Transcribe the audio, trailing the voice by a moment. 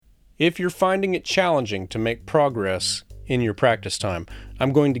If you're finding it challenging to make progress in your practice time,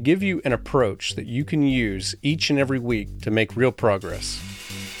 I'm going to give you an approach that you can use each and every week to make real progress.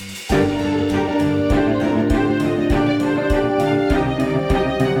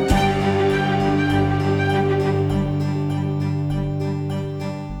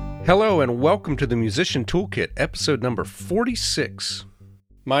 Hello and welcome to the Musician Toolkit, episode number 46.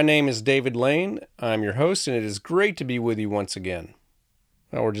 My name is David Lane. I'm your host, and it is great to be with you once again.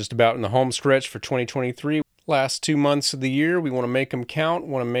 Well, we're just about in the home stretch for 2023. Last 2 months of the year, we want to make them count,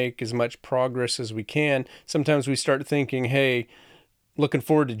 want to make as much progress as we can. Sometimes we start thinking, hey, looking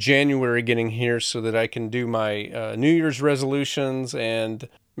forward to January getting here so that I can do my New Year's resolutions and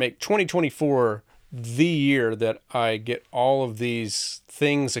make 2024 the year that I get all of these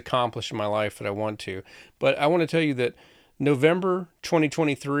things accomplished in my life that I want to. But I want to tell you that November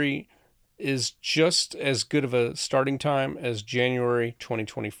 2023 is just as good of a starting time as January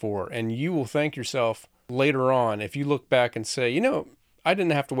 2024. And you will thank yourself later on if you look back and say, I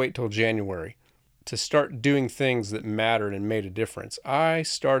didn't have to wait till January to start doing things that mattered and made a difference. I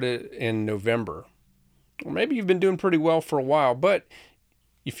started in November. Or maybe you've been doing pretty well for a while, but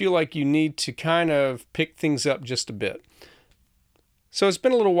you feel like you need to kind of pick things up just a bit. So it's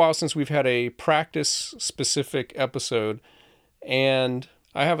been a little while since we've had a practice-specific episode, and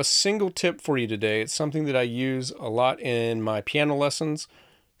I have a single tip for you today. It's something that I use a lot in my piano lessons,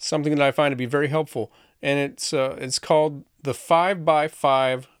 something that I find to be very helpful, and it's called the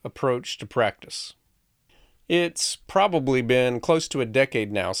 5x5 approach to practice. It's probably been close to a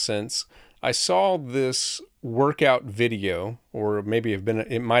decade now since I saw this workout video, or maybe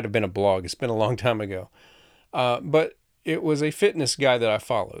it might have been a blog. It's been a long time ago. But it was a fitness guy that I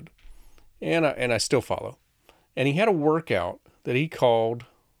followed, and I still follow. And he had a workout that he called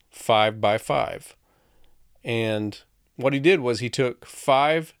 5x5. And what he did was he took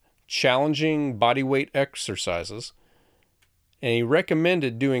 5 challenging body weight exercises, and he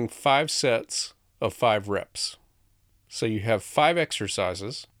recommended doing 5 sets of 5 reps. So you have 5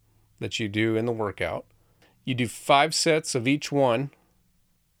 exercises that you do in the workout. You do 5 sets of each one,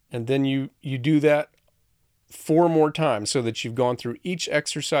 and then you do that 4 more times so that you've gone through each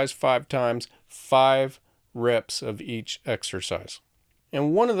exercise 5 times, 5 reps of each exercise.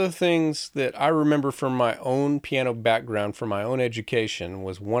 And one of the things that I remember from my own piano background, from my own education,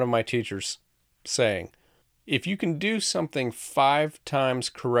 was one of my teachers saying, if you can do something 5 times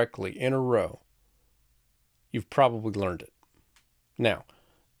correctly in a row, you've probably learned it. Now,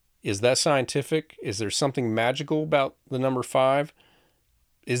 is that scientific? Is there something magical about the number 5?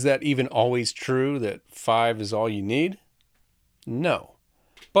 Is that even always true, that 5 is all you need? No.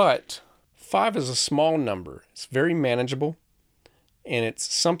 But 5 is a small number. It's very manageable, and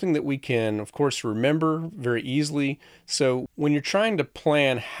it's something that we can, of course, remember very easily. So when you're trying to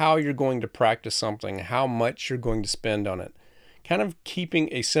plan how you're going to practice something, how much you're going to spend on it, kind of keeping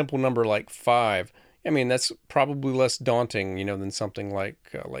a simple number like 5, that's probably less daunting, than something like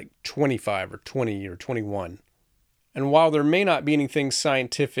 25 or 20 or 21. And while there may not be anything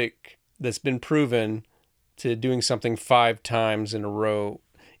scientific that's been proven to doing something 5 times in a row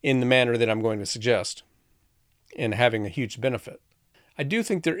in the manner that I'm going to suggest and having a huge benefit, I do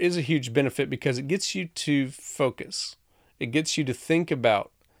think there is a huge benefit because it gets you to focus. It gets you to think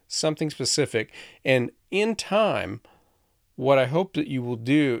about something specific. And in time, what I hope that you will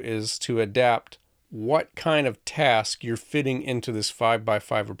do is to adapt what kind of task you're fitting into this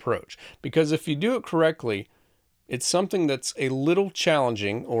 5x5 approach. Because if you do it correctly, it's something that's a little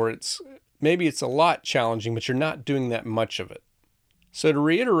challenging, or maybe it's a lot challenging, but you're not doing that much of it. So to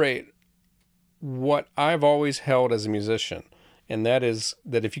reiterate what I've always held as a musician, and that is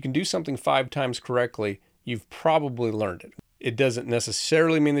that if you can do something 5 times correctly, you've probably learned it. It doesn't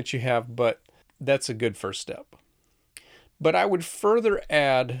necessarily mean that you have, but that's a good first step. But I would further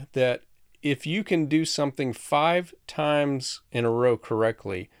add that if you can do something 5 times in a row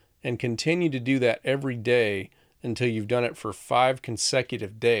correctly and continue to do that every day until you've done it for 5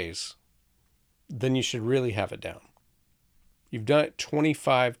 consecutive days, then you should really have it down. You've done it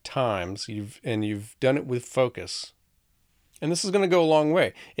 25 times, and you've done it with focus. And this is going to go a long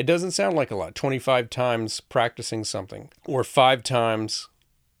way. It doesn't sound like a lot, 25 times practicing something, or 5 times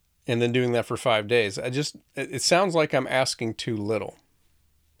and then doing that for 5 days. It sounds like I'm asking too little.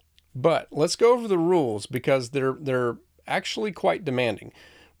 But let's go over the rules because they're actually quite demanding.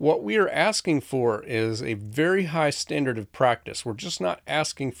 What we are asking for is a very high standard of practice. We're just not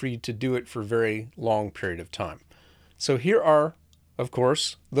asking for you to do it for a very long period of time. So here are, of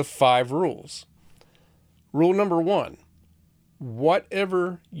course, the 5 rules. Rule number 1,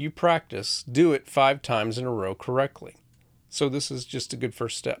 whatever you practice, do it 5 times in a row correctly. So this is just a good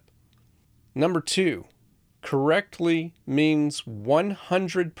first step. Number 2, correctly means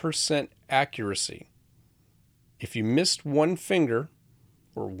 100% accuracy. If you missed one finger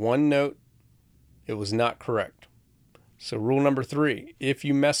or one note, it was not correct. So rule number 3, if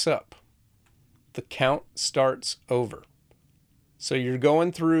you mess up, the count starts over. So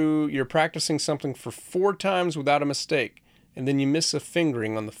you're practicing something for 4 times without a mistake, and then you miss a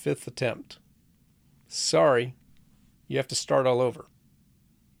fingering on the 5th attempt. Sorry, you have to start all over.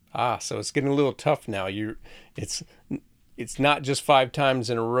 So it's getting a little tough now. It's not just 5 times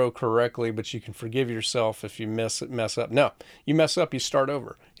in a row correctly, but you can forgive yourself if you mess up. No, you mess up, you start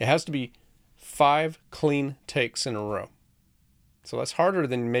over. It has to be 5 clean takes in a row. So that's harder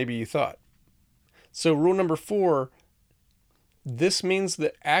than maybe you thought. So rule number 4, this means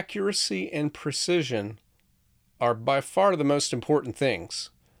that accuracy and precision are by far the most important things.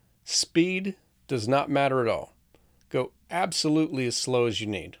 Speed does not matter at all. Go absolutely as slow as you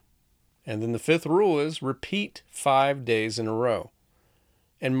need. And then the 5th rule is repeat 5 days in a row.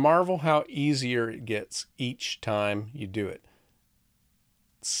 And marvel how easier it gets each time you do it.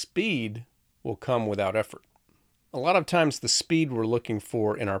 Speed will come without effort. A lot of times the speed we're looking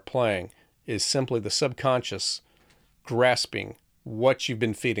for in our playing is simply the subconscious grasping what you've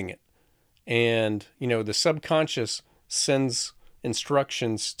been feeding it. And, the subconscious sends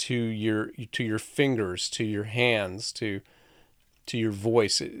instructions to your fingers, to your hands, to your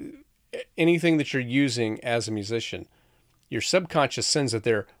voice, anything that you're using as a musician. Your subconscious sends it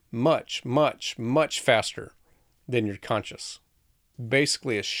there much, much, much faster than your conscious.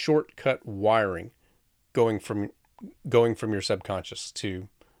 Basically a shortcut wiring going from your subconscious to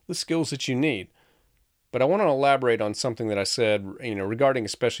the skills that you need. But I want to elaborate on something that I said, regarding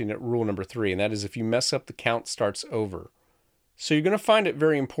especially rule number 3, and that is if you mess up, the count starts over. So you're going to find it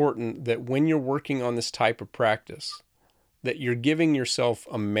very important that when you're working on this type of practice, that you're giving yourself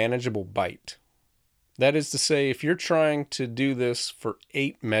a manageable bite. That is to say, if you're trying to do this for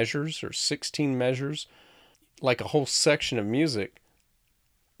 8 measures or 16 measures, like a whole section of music,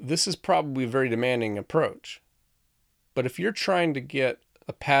 this is probably a very demanding approach. But if you're trying to get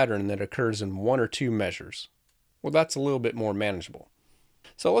a pattern that occurs in 1 or 2 measures, well, that's a little bit more manageable.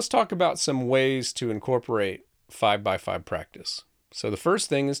 So let's talk about some ways to incorporate 5x5 practice. So the first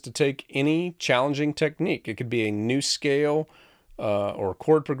thing is to take any challenging technique. It could be a new scale or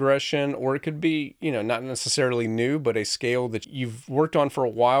chord progression, or it could be, not necessarily new, but a scale that you've worked on for a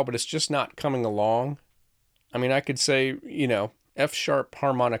while, but it's just not coming along. I could say, F sharp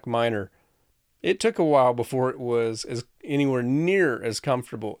harmonic minor. It took a while before it was anywhere near as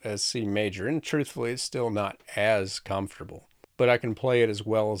comfortable as C major, and truthfully, it's still not as comfortable, but I can play it as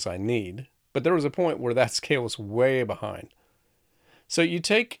well as I need. But there was a point where that scale was way behind. So you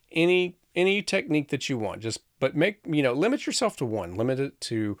take any technique that you want, but limit yourself to one. Limit it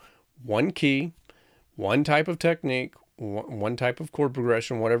to one key, one type of technique, one type of chord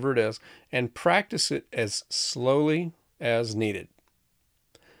progression, whatever it is, and practice it as slowly as needed.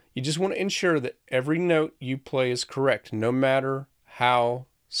 You just want to ensure that every note you play is correct, no matter how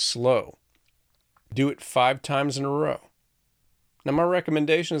slow. Do it 5 times in a row. Now, my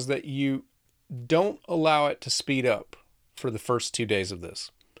recommendation is that you don't allow it to speed up for the first 2 days of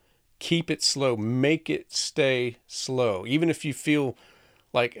this. Keep it slow. Make it stay slow. Even if you feel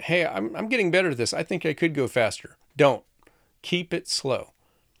like, hey, I'm getting better at this. I think I could go faster. Don't. Keep it slow.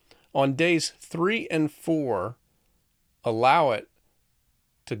 On days 3 and 4, allow it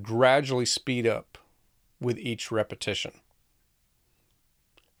to gradually speed up with each repetition.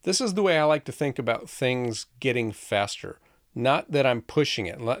 This is the way I like to think about things getting faster. Not that I'm pushing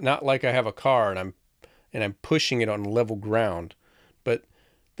it, not like I have a car and I'm pushing it on level ground, but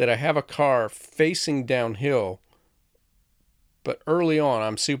that I have a car facing downhill, but early on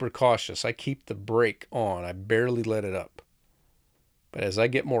I'm super cautious. I keep the brake on. I barely let it up. But as I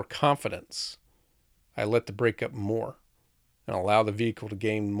get more confidence, I let the brake up more and allow the vehicle to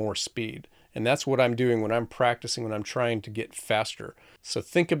gain more speed. And that's what I'm doing when I'm practicing, when I'm trying to get faster. So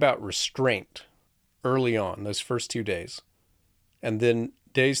think about restraint early on, those first 2 days. And then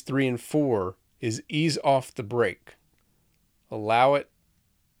days 3 and 4 is ease off the brake. Allow it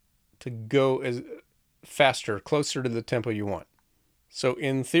to go as faster, closer to the tempo you want. So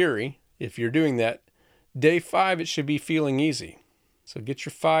in theory, if you're doing that, day 5, it should be feeling easy. So get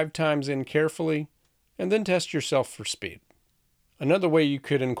your 5 times in carefully and then test yourself for speed. Another way you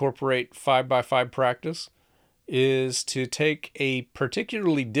could incorporate 5x5 practice is to take a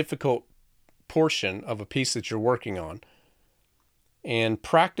particularly difficult portion of a piece that you're working on and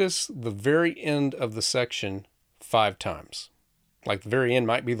practice the very end of the section 5 times. Like the very end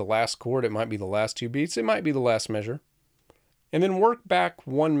might be the last chord, it might be the last 2 beats, it might be the last measure. And then work back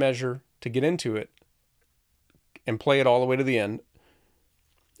 1 measure to get into it and play it all the way to the end,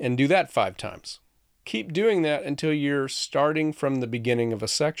 and do that 5 times. Keep doing that until you're starting from the beginning of a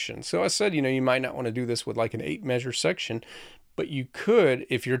section. So I said, you might not want to do this with like an 8-measure section, but you could,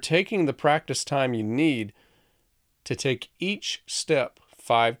 if you're taking the practice time you need, to take each step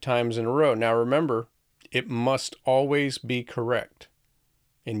 5 times in a row. Now remember, it must always be correct.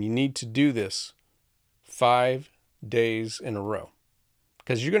 And you need to do this 5 days in a row.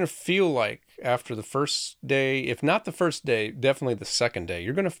 Because you're going to feel like after the first day, if not the first day, definitely the second day,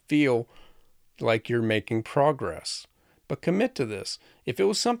 you're going to feel like you're making progress. But commit to this. If it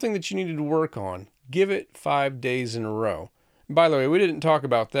was something that you needed to work on, give it 5 days in a row. And by the way, we didn't talk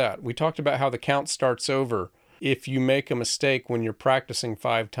about that. We talked about how the count starts over if you make a mistake when you're practicing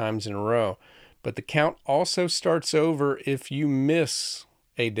 5 times in a row. But the count also starts over if you miss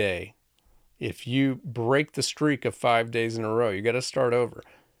a day. If you break the streak of 5 days in a row, you got to start over.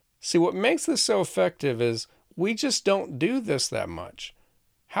 See, what makes this so effective is we just don't do this that much.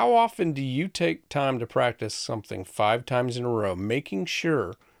 How often do you take time to practice something 5 times in a row, making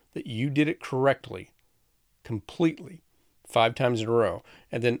sure that you did it correctly, completely, 5 times in a row?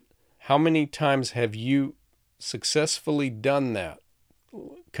 And then how many times have you successfully done that,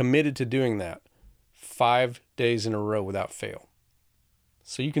 committed to doing that 5 days in a row without fail?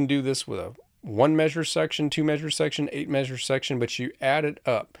 So you can do this with a 1-measure section, 2-measure section, 8-measure section, but you add it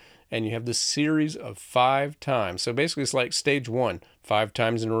up and you have this series of 5 times. So basically it's like stage 1, 5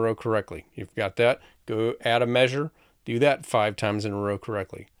 times in a row correctly. You've got that. Go add a measure, do that 5 times in a row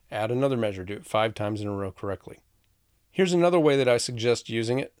correctly. Add another measure, do it 5 times in a row correctly. Here's another way that I suggest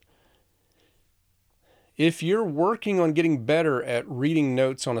using it. If you're working on getting better at reading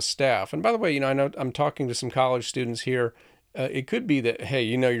notes on a staff, and by the way, I know I'm talking to some college students here. It could be that, hey,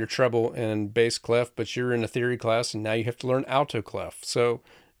 your treble and bass clef, but you're in a theory class and now you have to learn alto clef. So,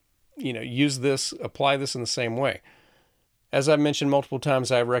 use this, apply this in the same way. As I've mentioned multiple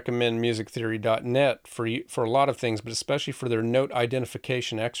times, I recommend musictheory.net for a lot of things, but especially for their note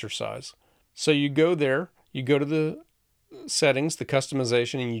identification exercise. So you go there, you go to the settings, the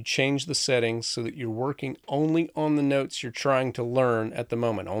customization, and you change the settings so that you're working only on the notes you're trying to learn at the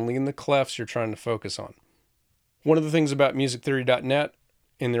moment, only in the clefs you're trying to focus on. One of the things about musictheory.net,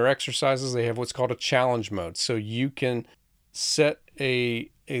 in their exercises, they have what's called a challenge mode. So you can set a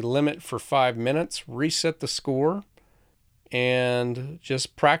limit for 5 minutes, reset the score, and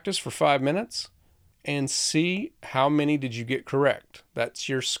just practice for 5 minutes and see how many did you get correct. That's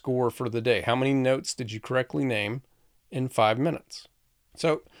your score for the day. How many notes did you correctly name in 5 minutes?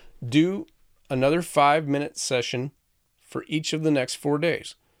 So do another 5-minute session for each of the next 4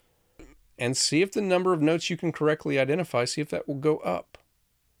 days and see if the number of notes you can correctly identify, see if that will go up.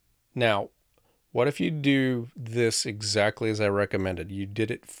 Now, what if you do this exactly as I recommended? You did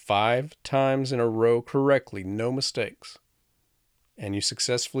it 5 times in a row correctly, no mistakes. And you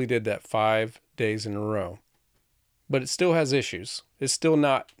successfully did that 5 days in a row. But it still has issues. It's still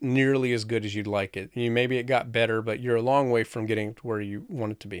not nearly as good as you'd like it. Maybe it got better, but you're a long way from getting to where you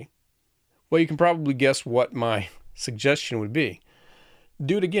want it to be. Well, you can probably guess what my suggestion would be.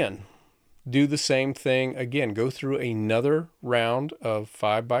 Do it again. Do the same thing again. Go through another round of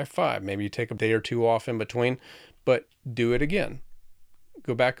 5 by 5. Maybe you take a day or 2 off in between, but do it again.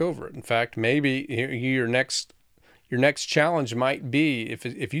 Go back over it. In fact, maybe your next challenge might be,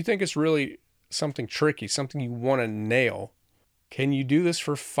 if you think it's really something tricky, something you want to nail, can you do this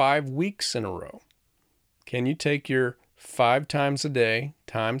for 5 weeks in a row? Can you take your 5 times a day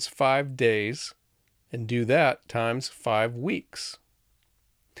times 5 days and do that times 5 weeks?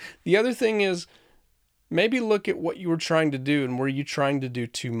 The other thing is, maybe look at what you were trying to do and were you trying to do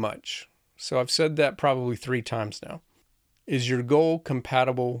too much? So I've said that probably 3 times now. Is your goal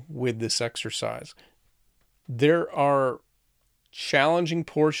compatible with this exercise? There are challenging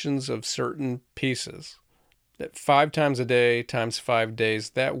portions of certain pieces that 5 times a day times 5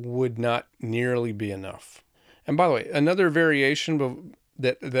 days, that would not nearly be enough. And by the way, another variation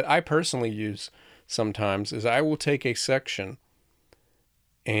that I personally use sometimes is I will take a section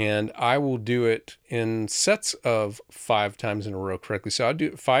and I will do it in sets of 5 times in a row correctly. So I'll do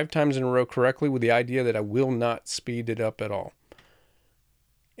it 5 times in a row correctly with the idea that I will not speed it up at all.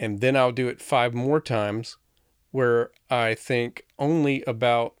 And then I'll do it 5 more times where I think only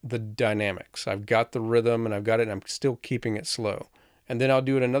about the dynamics. I've got the rhythm and I've got it and I'm still keeping it slow. And then I'll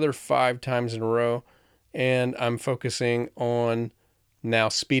do it another 5 times in a row and I'm focusing on now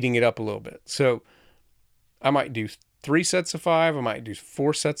speeding it up a little bit. So I might do 3 sets of 5. I might do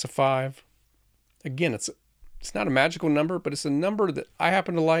 4 sets of 5. Again, it's not a magical number, but it's a number that I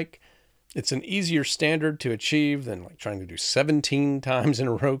happen to like It's an easier standard to achieve than like trying to do 17 times in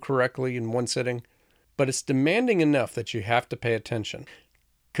a row correctly in one sitting, but it's demanding enough that you have to pay attention.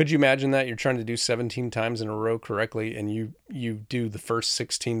 Could you imagine that you're trying to do 17 times in a row correctly and you do the first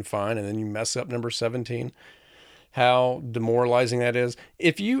 16 fine and then you mess up number 17? How demoralizing that is.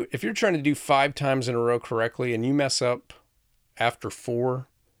 If you're trying to do 5 times in a row correctly and you mess up after 4,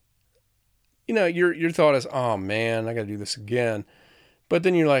 your thought is, "Oh man, I got to do this again." But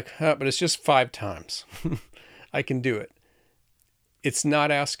then you're like, but it's just 5 times. I can do it. It's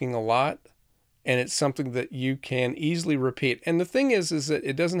not asking a lot, and it's something that you can easily repeat. And the thing is that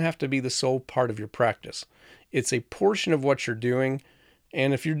it doesn't have to be the sole part of your practice. It's a portion of what you're doing.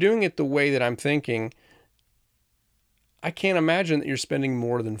 And if you're doing it the way that I'm thinking, I can't imagine that you're spending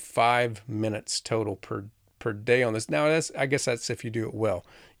more than 5 minutes total per day on this. Now, I guess that's if you do it well.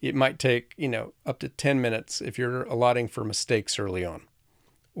 It might take, up to 10 minutes if you're allotting for mistakes early on,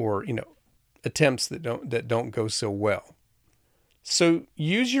 or, attempts that don't go so well. So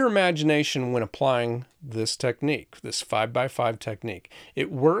use your imagination when applying this technique, this 5x5 technique.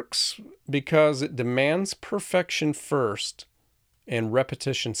 It works because it demands perfection first and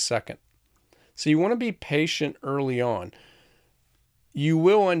repetition second. So you want to be patient early on. You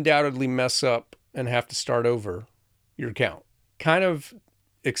will undoubtedly mess up and have to start over your count. Kind of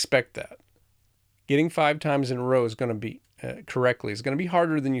expect that. Getting 5 times in a row is going to be correctly is going to be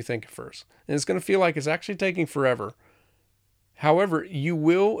harder than you think at first. And it's going to feel like it's actually taking forever. However, you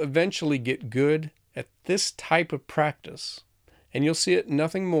will eventually get good at this type of practice, and you'll see it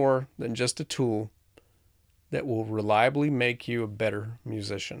nothing more than just a tool that will reliably make you a better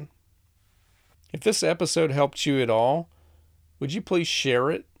musician. If this episode helped you at all, would you please share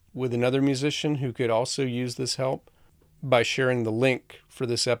it with another musician who could also use this help by sharing the link for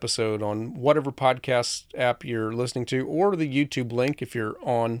this episode on whatever podcast app you're listening to, or the YouTube link if you're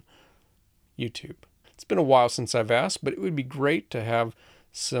on YouTube. It's been a while since I've asked, but it would be great to have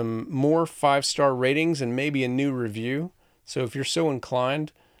some more 5-star ratings and maybe a new review. So if you're so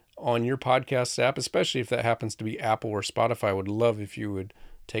inclined on your podcast app, especially if that happens to be Apple or Spotify, I would love if you would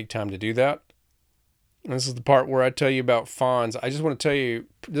take time to do that. And this is the part where I tell you about fonts. I just want to tell you,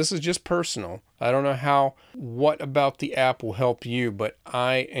 this is just personal. I don't know what about the app will help you, but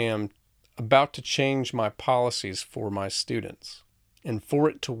I am about to change my policies for my students. And for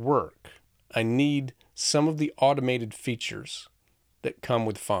it to work, I need some of the automated features that come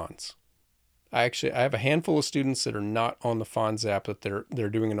with fonts. I have a handful of students that are not on the Fonts app, that they're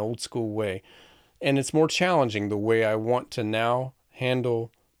doing an old school way. And it's more challenging the way I want to now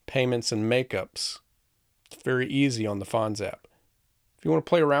handle payments and makeups. It's very easy on the Fonts app. If you want to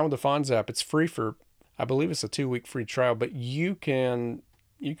play around with the Fonts app, it's free for, I believe it's a 2-week free trial, but you can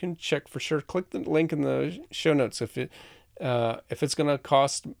check for sure. Click the link in the show notes if it's going to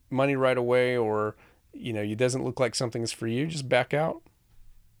cost money right away, or it doesn't look like something's for you, just back out.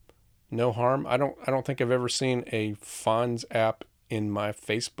 No harm. I don't think I've ever seen a Fonts app in my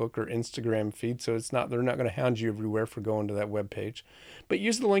Facebook or Instagram feed, so they're not going to hound you everywhere for going to that webpage. But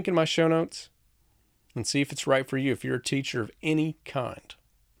use the link in my show notes and see if it's right for you, if you're a teacher of any kind.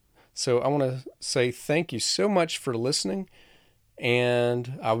 So I want to say thank you so much for listening,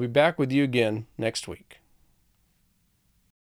 and I'll be back with you again next week.